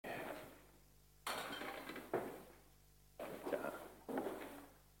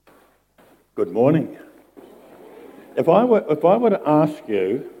Good morning. If I were to ask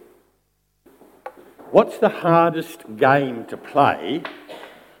you, what's the hardest game to play,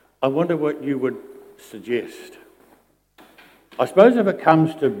 I wonder what you would suggest. I suppose if it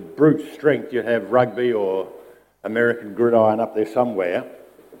comes to brute strength, you'd have rugby or American gridiron up there somewhere.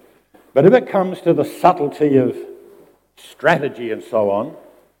 But if it comes to the subtlety of strategy and so on,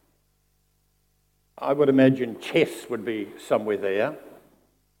 I would imagine chess would be somewhere there.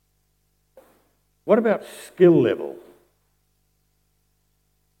 What about skill level?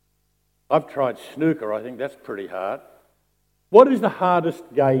 I've tried snooker. I think that's pretty hard. What is the hardest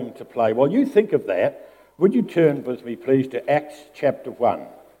game to play? While you think of that, would you turn with me, please, to Acts chapter 1.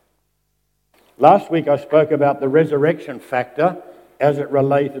 Last week I spoke about the resurrection factor as it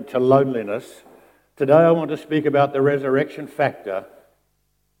related to loneliness. Today I want to speak about the resurrection factor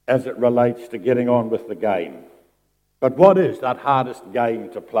as it relates to getting on with the game. But what is that hardest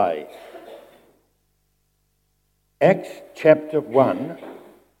game to play? Acts chapter 1,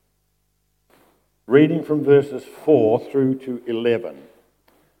 reading from verses 4 through to 11.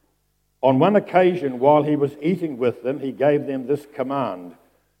 On one occasion, while he was eating with them, he gave them this command: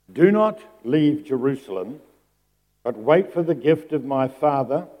 "Do not leave Jerusalem, but wait for the gift of my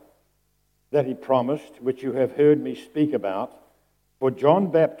Father that he promised, which you have heard me speak about. For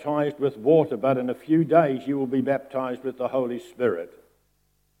John baptized with water, but in a few days you will be baptized with the Holy Spirit."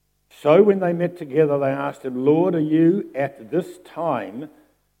 So when they met together, they asked him, "Lord, are you at this time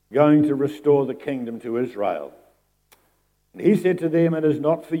going to restore the kingdom to Israel?" And he said to them, "It is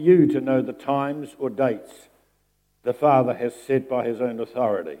not for you to know the times or dates the Father has set by his own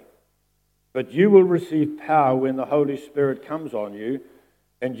authority. But you will receive power when the Holy Spirit comes on you,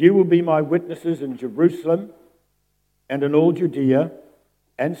 and you will be my witnesses in Jerusalem and in all Judea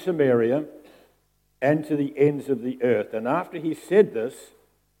and Samaria and to the ends of the earth." And after he said this,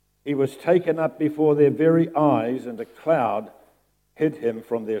 he was taken up before their very eyes, and a cloud hid him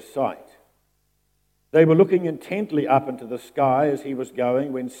from their sight. They were looking intently up into the sky as he was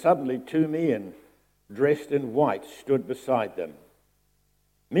going, when suddenly two men dressed in white stood beside them.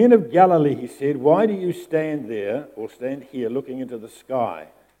 "Men of Galilee," he said, "why do you stand here looking into the sky?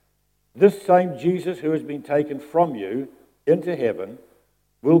 This same Jesus who has been taken from you into heaven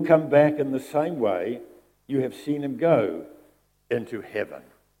will come back in the same way you have seen him go into heaven."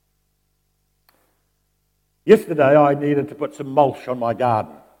 Yesterday I needed to put some mulch on my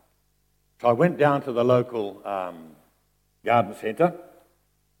garden. So I went down to the local garden centre,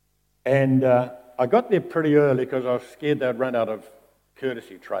 and I got there pretty early because I was scared they'd run out of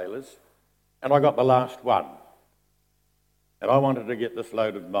courtesy trailers, and I got the last one. And I wanted to get this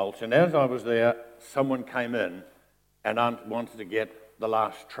load of mulch, and as I was there, someone came in and wanted to get the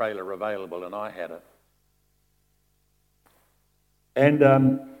last trailer available, and I had it.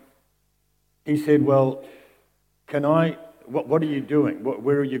 And he said, "Well, what are you doing?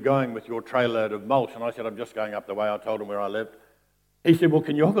 Where are you going with your trailer load of mulch?" And I said, "I'm just going up the way." I told him where I lived. He said, "Well,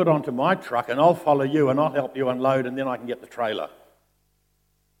 can you hook it onto my truck and I'll follow you and I'll help you unload, and then I can get the trailer."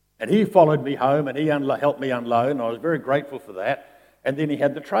 And he followed me home and he helped me unload, and I was very grateful for that. And then he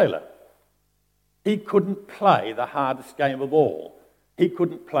had the trailer. He couldn't play the hardest game of all. He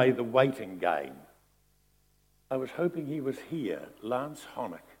couldn't play the waiting game. I was hoping he was here, Lance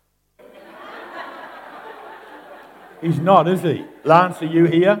Honeck. He's not, is he? Lance, are you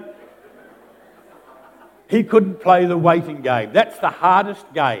here? He couldn't play the waiting game. That's the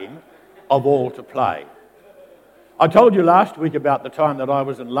hardest game of all to play. I told you last week about the time that I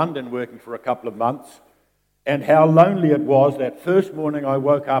was in London working for a couple of months, and how lonely it was. That first morning I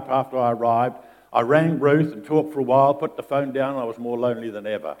woke up after I arrived, I rang Ruth and talked for a while, put the phone down, and I was more lonely than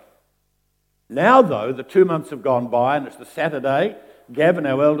ever. Now though, the 2 months have gone by, and it's the Saturday. Gavin,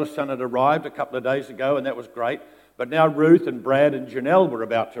 our eldest son, had arrived a couple of days ago, and that was great. But now Ruth and Brad and Janelle were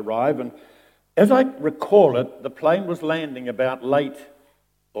about to arrive, and as I recall it, the plane was landing about late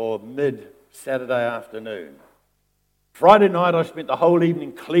or mid-Saturday afternoon. Friday night I spent the whole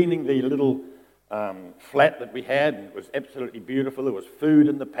evening cleaning the little flat that we had, and it was absolutely beautiful. There was food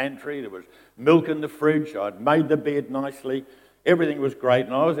in the pantry, there was milk in the fridge, I'd made the bed nicely, everything was great,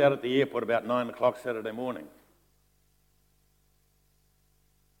 and I was out at the airport about 9 o'clock Saturday morning.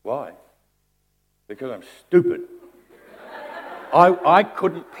 Why? Because I'm stupid. I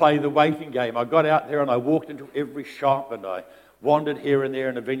couldn't play the waiting game. I got out there and I walked into every shop and I wandered here and there,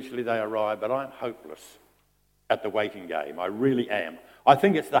 and eventually they arrived. But I'm hopeless at the waiting game. I really am. I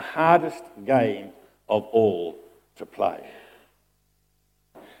think it's the hardest game of all to play.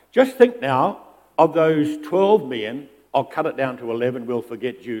 Just think now of those 12 men. I'll cut it down to 11. We'll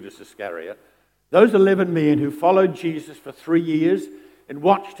forget Judas Iscariot. Those 11 men who followed Jesus for 3 years, and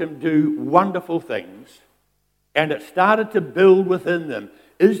watched him do wonderful things. And it started to build within them,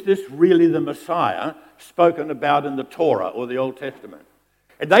 is this really the Messiah spoken about in the Torah or the Old Testament?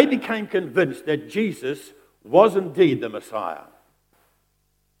 And they became convinced that Jesus was indeed the Messiah.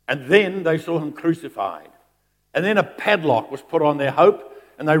 And then they saw him crucified. And then a padlock was put on their hope,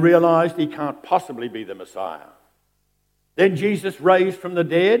 and they realized he can't possibly be the Messiah. Then Jesus raised from the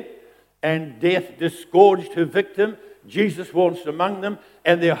dead, and death disgorged her victim. Jesus waltzed among them,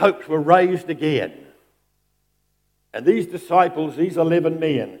 and their hopes were raised again. And these disciples, these 11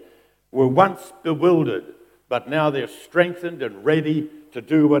 men, were once bewildered, but now they're strengthened and ready to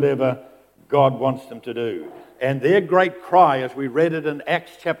do whatever God wants them to do. And their great cry, as we read it in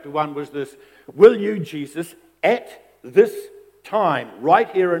Acts chapter 1, was this: will you, Jesus, at this time, right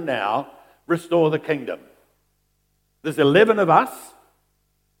here and now, restore the kingdom? There's 11 of us.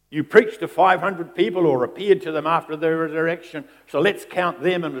 You preached to 500 people or appeared to them after the resurrection, so let's count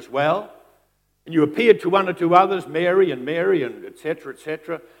them in as well. And you appeared to one or two others, Mary, and etc.,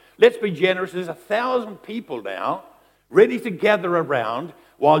 etc. Let's be generous. There's 1,000 people now ready to gather around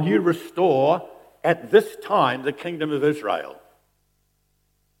while you restore, at this time, the kingdom of Israel.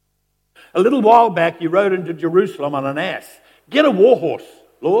 A little while back, you rode into Jerusalem on an ass. Get a war horse,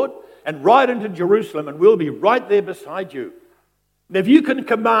 Lord, and ride into Jerusalem, and we'll be right there beside you. And if you can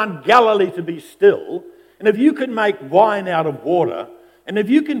command Galilee to be still, and if you can make wine out of water, and if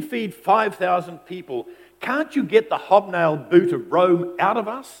you can feed 5,000 people, can't you get the hobnailed boot of Rome out of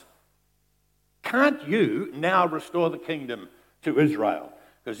us? Can't you now restore the kingdom to Israel?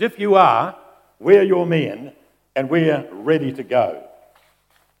 Because if you are, we're your men, and we're ready to go.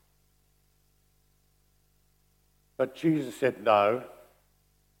 But Jesus said, no.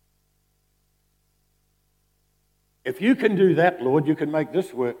 If you can do that, Lord, you can make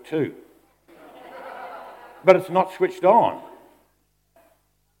this work too. But it's not switched on.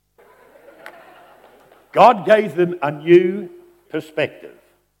 God gave them a new perspective.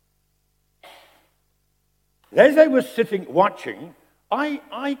 As they were sitting watching,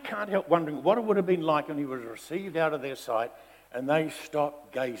 I can't help wondering what it would have been like when he was received out of their sight and they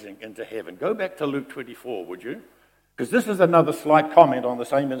stopped gazing into heaven. Go back to Luke 24, would you? Because this is another slight comment on the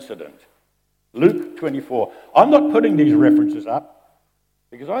same incident. Luke 24. I'm not putting these references up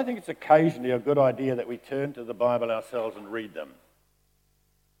because I think it's occasionally a good idea that we turn to the Bible ourselves and read them.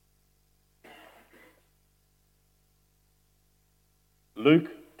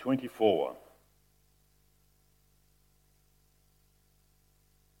 Luke 24.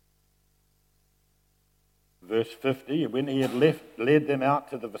 Verse 50, when he had led them out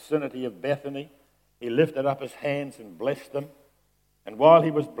to the vicinity of Bethany, he lifted up his hands and blessed them. And while he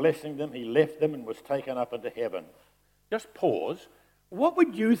was blessing them, he left them and was taken up into heaven. Just pause. What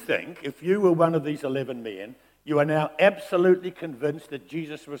would you think if you were one of these 11 men? You are now absolutely convinced that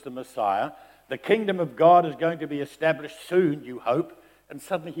Jesus was the Messiah. The kingdom of God is going to be established soon, you hope. And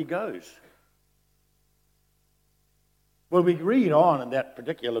suddenly he goes. Well, we read on in that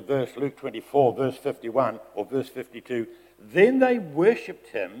particular verse, Luke 24, verse 51 or verse 52. Then they worshipped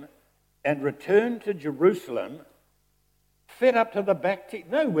him and returned to Jerusalem, fed up to the back teeth,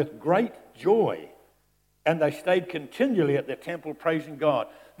 with great joy. And they stayed continually at the temple praising God.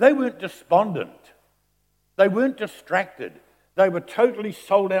 They weren't despondent. They weren't distracted. They were totally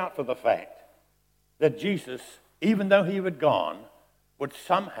sold out for the fact that Jesus, even though he had gone, would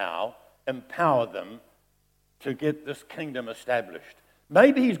somehow empower them to get this kingdom established.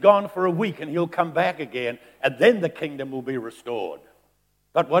 Maybe he's gone for a week and he'll come back again, and then the kingdom will be restored.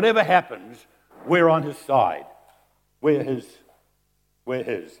 But whatever happens, we're on his side. We're his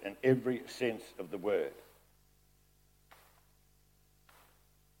in every sense of the word.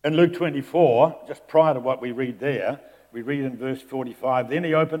 In Luke 24, just prior to what we read there, we read in verse 45, then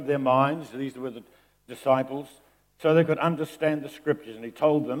he opened their minds, these were the disciples, so they could understand the scriptures. And he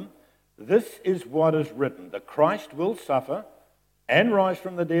told them, this is what is written, the Christ will suffer and rise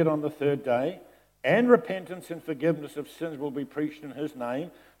from the dead on the third day, and repentance and forgiveness of sins will be preached in his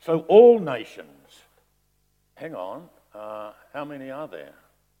name. So all nations, hang on, how many are there?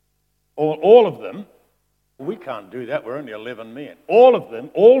 All of them. We can't do that, we're only 11 men. All of them,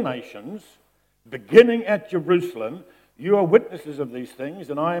 all nations, beginning at Jerusalem, you are witnesses of these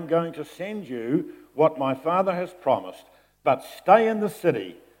things, and I am going to send you what my Father has promised. But stay in the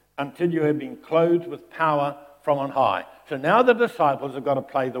city until you have been clothed with power from on high. So now the disciples have got to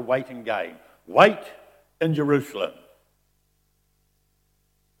play the waiting game. Wait in Jerusalem.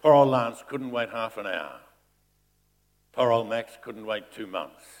 Poor old Lance couldn't wait half an hour. Poor old Max couldn't wait 2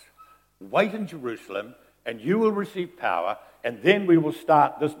 months. Wait in Jerusalem, and you will receive power, and then we will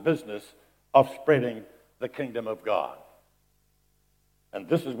start this business of spreading the kingdom of God. And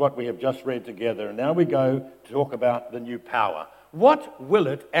this is what we have just read together. And now we go to talk about the new power. What will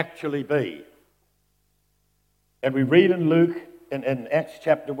it actually be? And we read in Luke, in Acts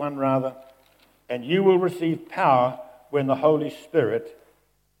chapter 1 rather, and you will receive power when the Holy Spirit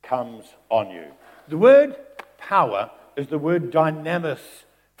comes on you. The word power is the word dynamis,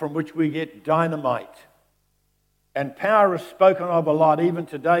 from which we get dynamite. And power is spoken of a lot. Even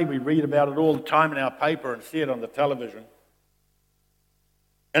today we read about it all the time in our paper and see it on the television.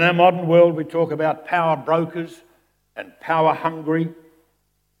 In our modern world we talk about power brokers and power hungry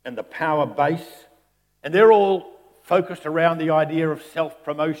and the power base. And they're all focused around the idea of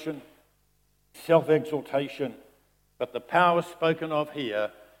self-promotion, self-exaltation. But the power spoken of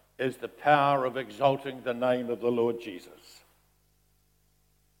here is the power of exalting the name of the Lord Jesus.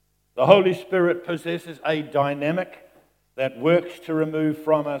 The Holy Spirit possesses a dynamic that works to remove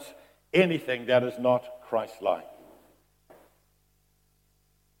from us anything that is not Christ-like.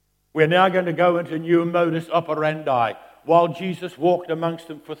 We're now going to go into new modus operandi. While Jesus walked amongst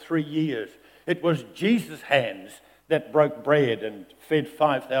them for 3 years, it was Jesus' hands that broke bread and fed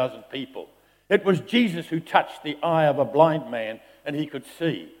 5,000 people. It was Jesus who touched the eye of a blind man and he could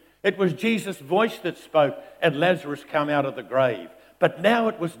see. It was Jesus' voice that spoke and Lazarus came out of the grave. But now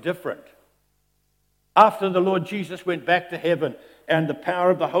it was different. After the Lord Jesus went back to heaven and the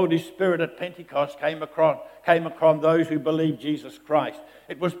power of the Holy Spirit at Pentecost came upon those who believed Jesus Christ,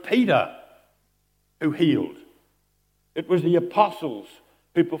 it was Peter who healed. It was the apostles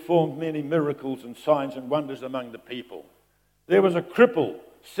who performed many miracles and signs and wonders among the people. There was a cripple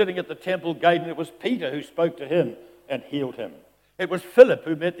sitting at the temple gate, and it was Peter who spoke to him and healed him. It was Philip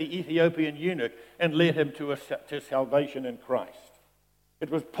who met the Ethiopian eunuch and led him to salvation in Christ. It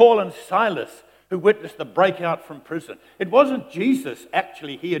was Paul and Silas who witnessed the breakout from prison. It wasn't Jesus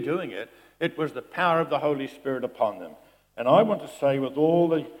actually here doing it. It was the power of the Holy Spirit upon them. And I want to say with all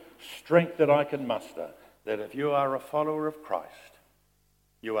the strength that I can muster that if you are a follower of Christ,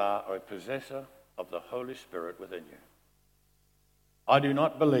 you are a possessor of the Holy Spirit within you. I do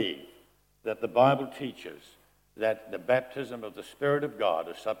not believe that the Bible teaches that the baptism of the Spirit of God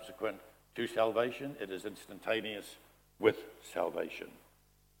is subsequent to salvation. It is instantaneous with salvation.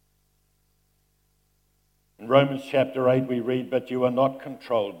 In Romans chapter 8 we read, but you are not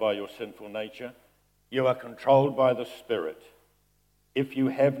controlled by your sinful nature. You are controlled by the Spirit. If you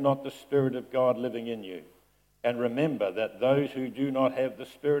have not the Spirit of God living in you. And remember that those who do not have the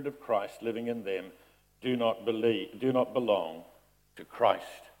Spirit of Christ living in them do not belong to Christ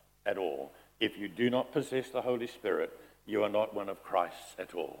at all. If you do not possess the Holy Spirit, you are not one of Christ's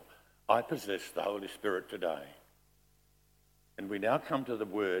at all. I possess the Holy Spirit today. And we now come to the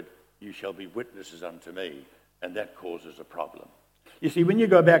word, you shall be witnesses unto me, and that causes a problem. You see, when you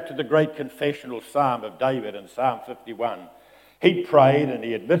go back to the great confessional psalm of David in Psalm 51, he prayed and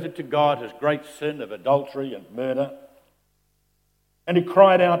he admitted to God his great sin of adultery and murder. And he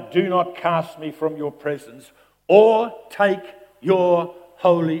cried out, do not cast me from your presence or take your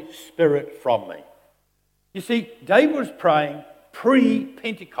Holy Spirit from me. You see, David was praying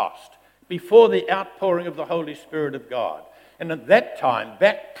pre-Pentecost, before the outpouring of the Holy Spirit of God. And at that time,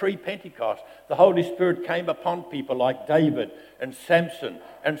 back pre-Pentecost, the Holy Spirit came upon people like David and Samson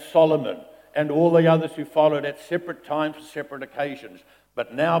and Solomon and all the others who followed at separate times and separate occasions.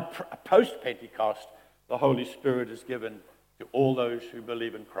 But now, post-Pentecost, the Holy Spirit is given to all those who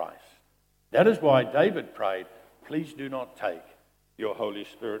believe in Christ. That is why David prayed, please do not take your Holy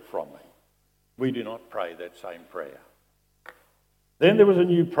Spirit from me. We do not pray that same prayer. Then there was a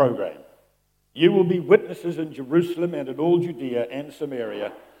new program. You will be witnesses in Jerusalem and in all Judea and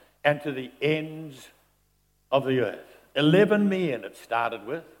Samaria and to the ends of the earth. 11 men it started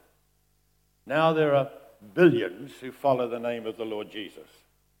with. Now there are billions who follow the name of the Lord Jesus.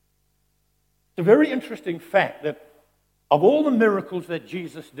 It's a very interesting fact that of all the miracles that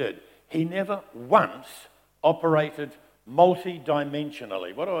Jesus did, he never once operated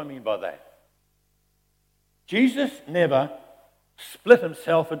multi-dimensionally. What do I mean by that? Jesus never split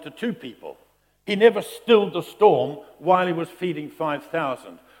himself into two people. He never stilled the storm while he was feeding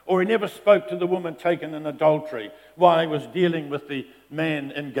 5,000. Or he never spoke to the woman taken in adultery while he was dealing with the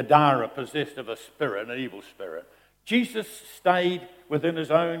man in Gadara possessed of a spirit, an evil spirit. Jesus stayed within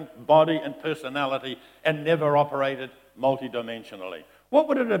his own body and personality and never operated multidimensionally. What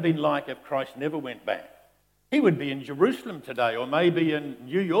would it have been like if Christ never went back? He would be in Jerusalem today, or maybe in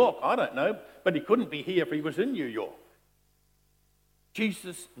New York, I don't know, but he couldn't be here if he was in New York.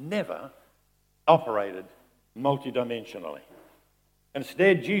 Jesus never operated multidimensionally.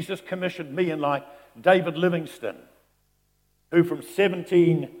 Instead, Jesus commissioned men like David Livingstone, who from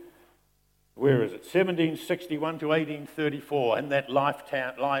 17 where is it? 1761 to 1834, in that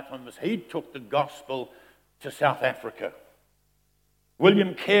lifetime, he took the gospel to South Africa.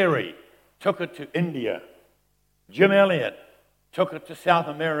 William Carey took it to India. Jim Elliot took it to South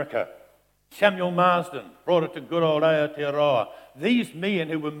America. Samuel Marsden brought it to good old Aotearoa. These men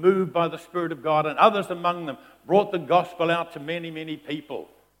who were moved by the Spirit of God, and others among them, brought the gospel out to many, many people.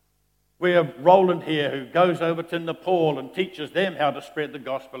 We have Roland here who goes over to Nepal and teaches them how to spread the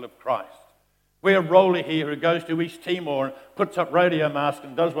gospel of Christ. We have Rowley here who goes to East Timor and puts up radio masks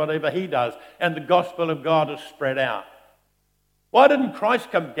and does whatever he does, and the gospel of God is spread out. Why didn't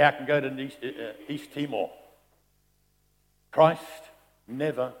Christ come back and go to East Timor? Christ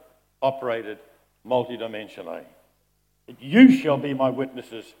never operated multidimensionally. You shall be my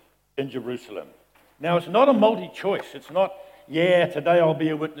witnesses in Jerusalem. Now, it's not a multi-choice. It's not, yeah, today I'll be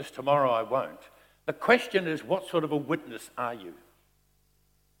a witness, tomorrow I won't. The question is, what sort of a witness are you?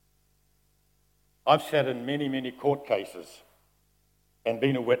 I've sat in many, many court cases and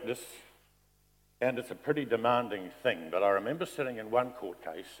been a witness, and it's a pretty demanding thing. But I remember sitting in one court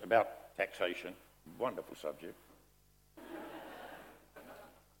case about taxation, wonderful subject.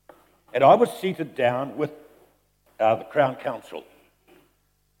 And I was seated down with the Crown Counsel,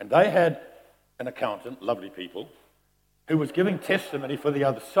 and they had an accountant, lovely people, who was giving testimony for the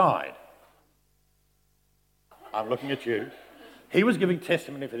other side. I'm looking at you. He was giving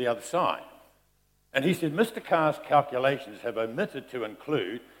testimony for the other side. And he said, Mr. Carr's calculations have omitted to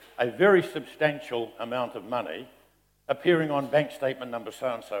include a very substantial amount of money appearing on bank statement number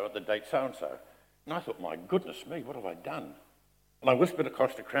so-and-so at the date so-and-so. And I thought, my goodness me, what have I done? And I whispered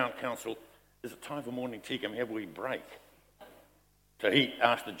across to Crown Counsel, is it time for morning tea? Can we have a wee break? So he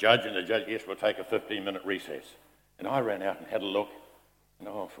asked the judge, and the judge, yes, we'll take a 15-minute recess. And I ran out and had a look, and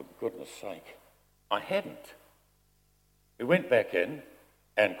oh, for goodness sake, I hadn't. We went back in,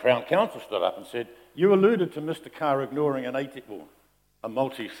 and Crown Counsel stood up and said, you alluded to Mr. Carr ignoring a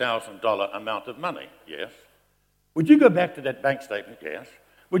multi-thousand-dollar amount of money. Yes. Would you go back to that bank statement? Yes.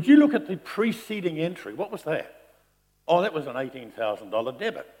 Would you look at the preceding entry? What was that? Oh, that was an $18,000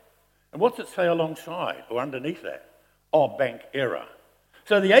 debit. And what's it say alongside or underneath that? Oh, bank error.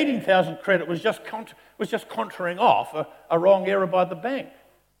 So the $18,000 credit was just conjuring off a wrong error by the bank.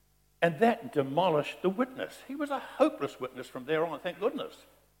 And that demolished the witness. He was a hopeless witness from there on, thank goodness.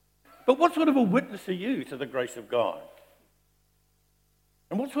 But what sort of a witness are you to the grace of God?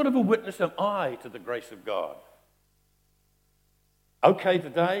 And what sort of a witness am I to the grace of God? Okay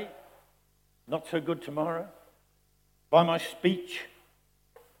today, not so good tomorrow. By my speech,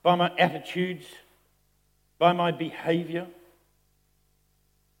 by my attitudes, by my behavior.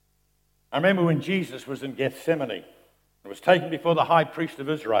 I remember when Jesus was in Gethsemane and was taken before the high priest of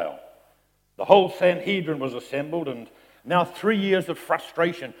Israel. The whole Sanhedrin was assembled, and now 3 years of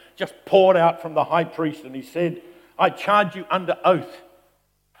frustration just poured out from the high priest, and he said, I charge you under oath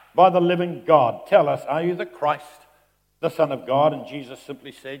by the living God. Tell us, are you the Christ, the Son of God? And Jesus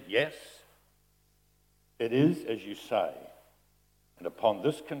simply said, yes, it is as you say. And upon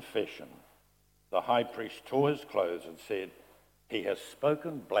this confession, the high priest tore his clothes and said, he has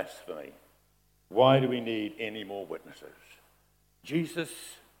spoken blasphemy. Why do we need any more witnesses? Jesus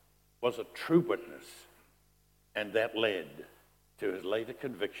was a true witness, and that led to his later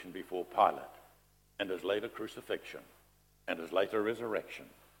conviction before Pilate, and his later crucifixion, and his later resurrection,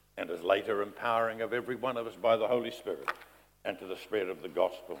 and his later empowering of every one of us by the Holy Spirit, and to the spread of the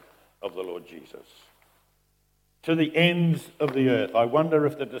gospel of the Lord Jesus. To the ends of the earth. I wonder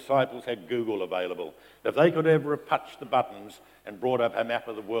if the disciples had Google available, if they could ever have touched the buttons and brought up a map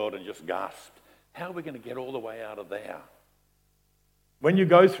of the world and just gasped, how are we going to get all the way out of there? When you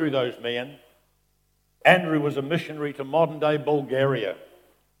go through those men, Andrew was a missionary to modern-day Bulgaria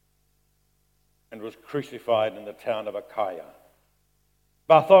and was crucified in the town of Achaia.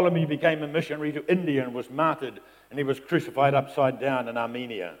 Bartholomew became a missionary to India and was martyred, and he was crucified upside down in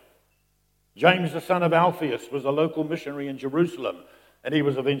Armenia. James, the son of Alphaeus, was a local missionary in Jerusalem, and he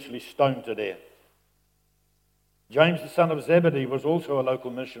was eventually stoned to death. James, the son of Zebedee, was also a local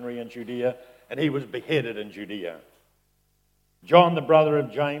missionary in Judea, and he was beheaded in Judea. John, the brother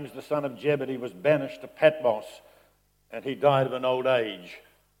of James, the son of Zebedee, was banished to Patmos, and he died of an old age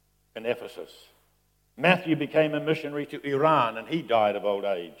in Ephesus. Matthew became a missionary to Iran, and he died of old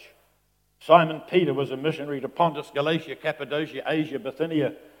age. Simon Peter was a missionary to Pontus, Galatia, Cappadocia, Asia,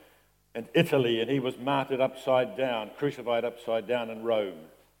 Bithynia, and Italy, and he was martyred upside down, crucified upside down in Rome.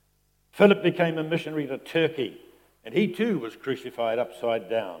 Philip became a missionary to Turkey, and he too was crucified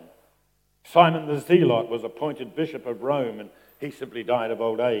upside down. Simon the Zealot was appointed bishop of Rome, and he simply died of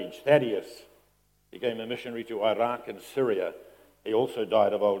old age. Thaddeus became a missionary to Iraq and Syria, He also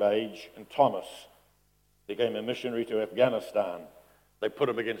died of old age. And Thomas became a missionary to Afghanistan. They put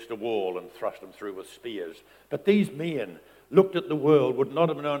him against a wall and thrust him through with spears. But these men looked at the world, would not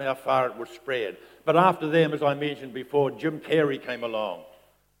have known how far it would spread. But after them, as I mentioned before, Jim Carrey came along.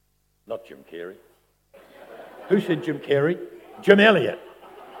 Not Jim Carrey. Who said Jim Carrey? Jim Elliot.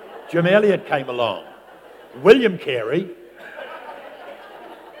 Jim Elliot came along. William Carey.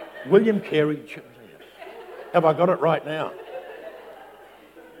 Jim Elliot. Have I got it right now?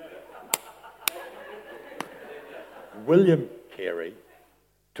 William Carey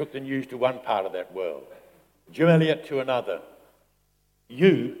took the news to one part of that world. Jim Elliot to another.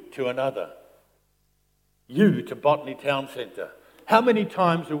 You to another. You to Botany Town Centre. How many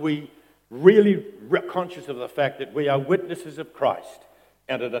times are we really conscious of the fact that we are witnesses of Christ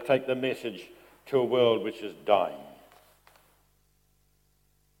and are to take the message to a world which is dying?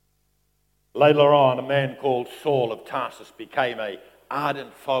 Later on, a man called Saul of Tarsus became an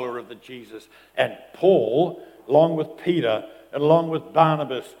ardent follower of the Jesus, and Paul, along with Peter, and along with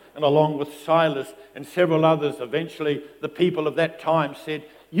Barnabas, and along with Silas and several others, eventually the people of that time said,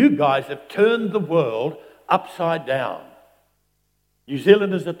 you guys have turned the world upside down. New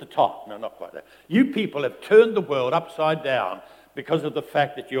Zealand is at the top. No, not quite that. You people have turned the world upside down because of the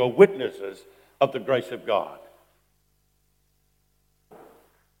fact that you are witnesses of the grace of God.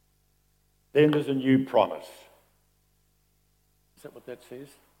 Then there's a new promise. Is that what that says?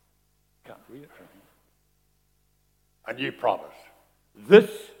 Can't read it from here. A new promise. This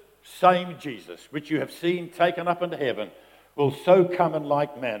same Jesus, which you have seen taken up into heaven, will so come in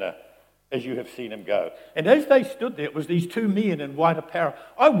like manner as you have seen him go. And as they stood there, it was these two men in white apparel.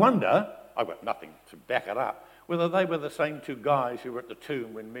 I wonder, I've got nothing to back it up, whether they were the same two guys who were at the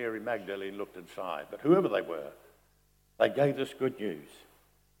tomb when Mary Magdalene looked inside. But whoever they were, they gave this good news.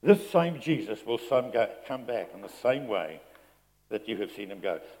 This same Jesus will come back in the same way that you have seen him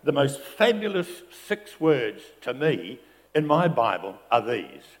go. The most fabulous 6 words to me in my Bible are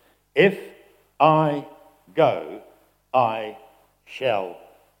these. If I go, I shall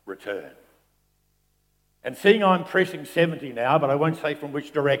return. And seeing I'm pressing 70 now, but I won't say from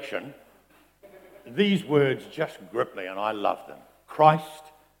which direction, these words just grip me and I love them. Christ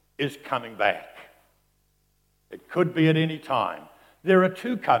is coming back. It could be at any time. There are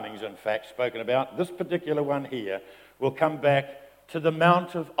 2 comings, in fact, spoken about. This particular one here will come back to the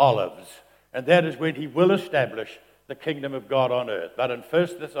Mount of Olives, and that is when he will establish the kingdom of God on earth. But in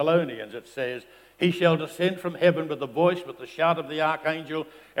 1 Thessalonians it says, he shall descend from heaven with a voice, with the shout of the archangel,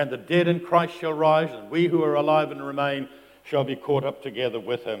 and the dead in Christ shall rise, and we who are alive and remain shall be caught up together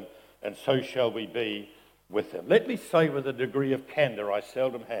with him, and so shall we be with him. Let me say with a degree of candor I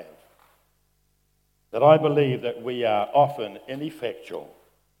seldom have, that I believe that we are often ineffectual,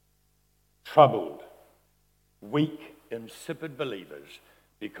 troubled, weak, insipid believers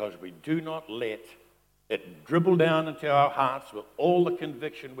because we do not let it dribble down into our hearts with all the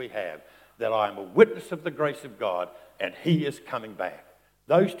conviction we have that I am a witness of the grace of God and he is coming back.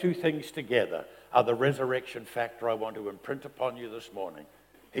 Those 2 things together are the resurrection factor I want to imprint upon you this morning.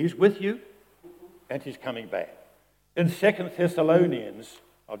 He's with you and he's coming back. In 2 Thessalonians,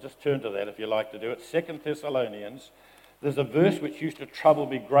 I'll just turn to that if you like to do it. 2 Thessalonians, there's a verse which used to trouble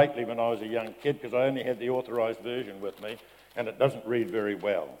me greatly when I was a young kid because I only had the authorized version with me and it doesn't read very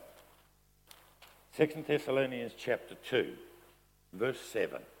well. 2 Thessalonians chapter 2, verse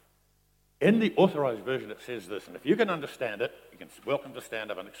 7. In the authorized version it says this, and if you can understand it, you can welcome to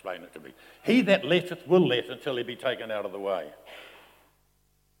stand up and explain it to me. He that letteth will let until he be taken out of the way.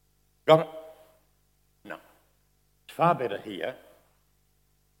 Got it? No. It's far better here.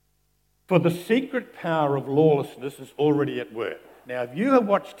 For the secret power of lawlessness is already at work. Now, if you have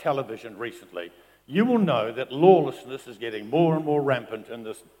watched television recently, you will know that lawlessness is getting more and more rampant in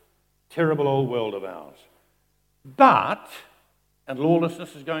this terrible old world of ours. And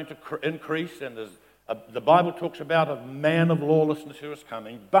lawlessness is going to increase, and the Bible talks about a man of lawlessness who is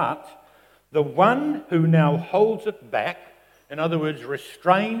coming, but the one who now holds it back, in other words,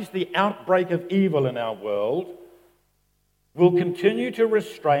 restrains the outbreak of evil in our world, will continue to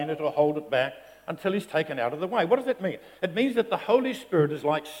restrain it or hold it back until he's taken out of the way. What does that mean? It means that the Holy Spirit is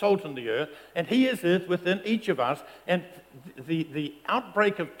like salt in the earth, and he is earth within each of us, and the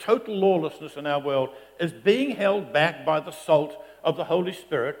outbreak of total lawlessness in our world is being held back by the salt of the Holy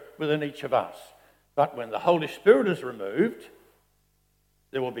Spirit within each of us. But when the Holy Spirit is removed,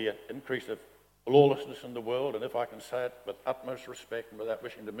 there will be an increase of lawlessness in the world, and if I can say it with utmost respect and without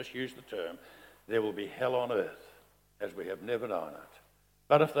wishing to misuse the term, there will be hell on earth as we have never known it.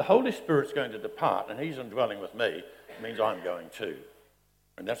 But if the Holy Spirit's going to depart and he's indwelling with me, it means I'm going too.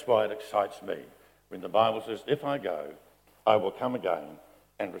 And that's why it excites me when the Bible says, if I go, I will come again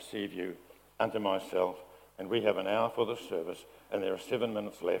and receive you unto myself. And we have an hour for the service, and there are 7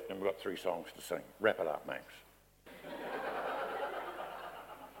 minutes left, and we've got 3 songs to sing. Wrap it up, Max.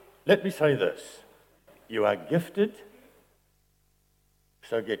 Let me say this. You are gifted,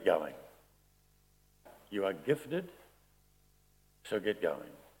 so get going. You are gifted, so get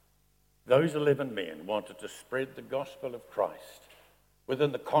going. Those 11 men wanted to spread the gospel of Christ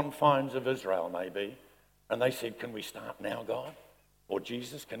within the confines of Israel, maybe, and they said, can we start now, God? Or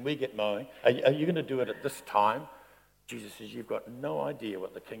Jesus, can we get going? Are you going to do it at this time? Jesus says, you've got no idea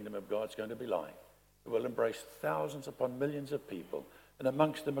what the kingdom of God's going to be like. It will embrace thousands upon millions of people, and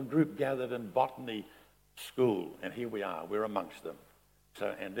amongst them a group gathered in botany school, and here we are, we're amongst them.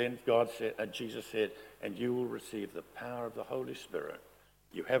 So, and then Jesus said, and you will receive the power of the Holy Spirit.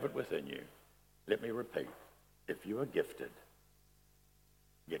 You have it within you. Let me repeat, if you are gifted,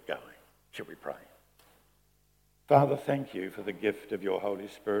 get going. Shall we pray? Father, thank you for the gift of your Holy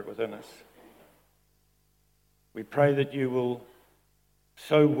Spirit within us. We pray that you will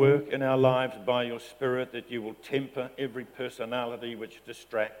so work in our lives by your Spirit that you will temper every personality which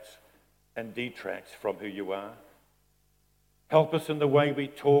distracts and detracts from who you are. Help us in the way we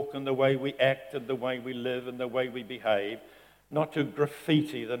talk and the way we act and the way we live and the way we behave, not to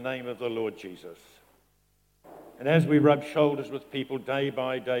graffiti the name of the Lord Jesus. And as we rub shoulders with people day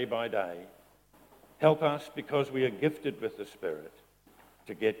by day by day, help us, because we are gifted with the Spirit,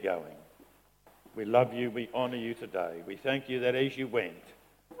 to get going. We love you, we honor you today. We thank you that as you went,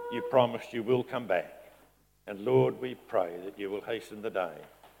 you promised you will come back. And Lord, we pray that you will hasten the day.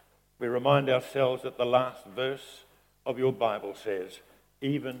 We remind ourselves that the last verse of your Bible says,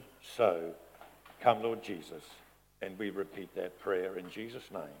 even so, come Lord Jesus. And we repeat that prayer in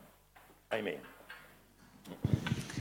Jesus' name. Amen.